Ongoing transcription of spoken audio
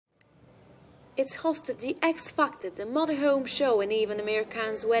It's hosted the X Factor, the motorhome show and even Amir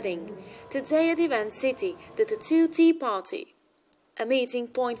Khan's wedding. Today at Event City, the Tattoo Tea Party. A meeting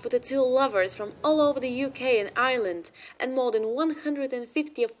point for tattoo lovers from all over the UK and Ireland and more than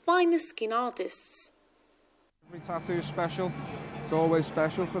 150 of finest skin artists. Every tattoo is special. It's always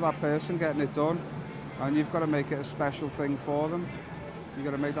special for that person getting it done, and you've got to make it a special thing for them. You've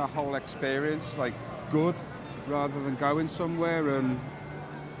got to make that whole experience like good, rather than going somewhere and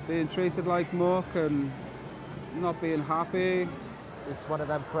being treated like muck and not being happy. It's one of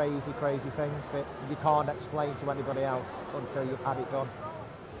them crazy things that you can't explain to anybody else until you've had it done.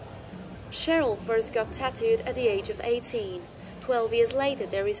 Cheryl first got tattooed at the age of 18. 12 years later,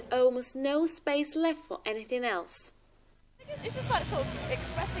 there is almost no space left for anything else. It's just like sort of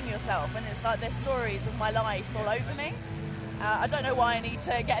expressing yourself, and it's like there's stories of my life all over me. I don't know why I need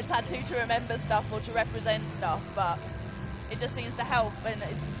to get a tattoo to remember stuff or to represent stuff, but it just seems to help, and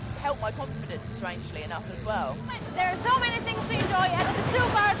it's helped my confidence, strangely enough, as well. There are so many things to enjoy at the tattoo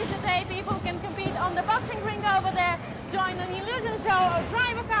party today. People can compete on the boxing ring over there, join an illusion show, or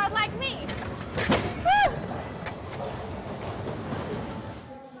drive a car like me. Woo!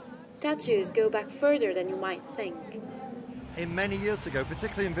 Tattoos go back further than you might think. In many years ago,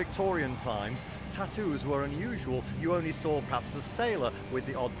 particularly in Victorian times, tattoos were unusual. You only saw perhaps a sailor with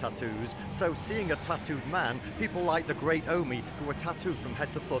the odd tattoos. So seeing a tattooed man, people like the great Omi, who were tattooed from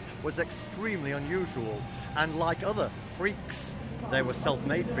head to foot, was extremely unusual. And like other freaks, they were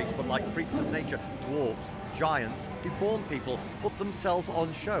self-made freaks, but like freaks of nature, dwarfs, giants, deformed people, put themselves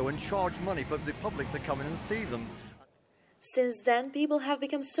on show and charged money for the public to come in and see them. Since then, people have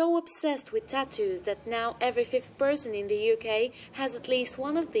become so obsessed with tattoos that now every fifth person in the UK has at least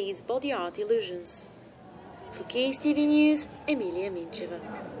one of these body art illusions. For Quays TV News, Emilia Mincheva.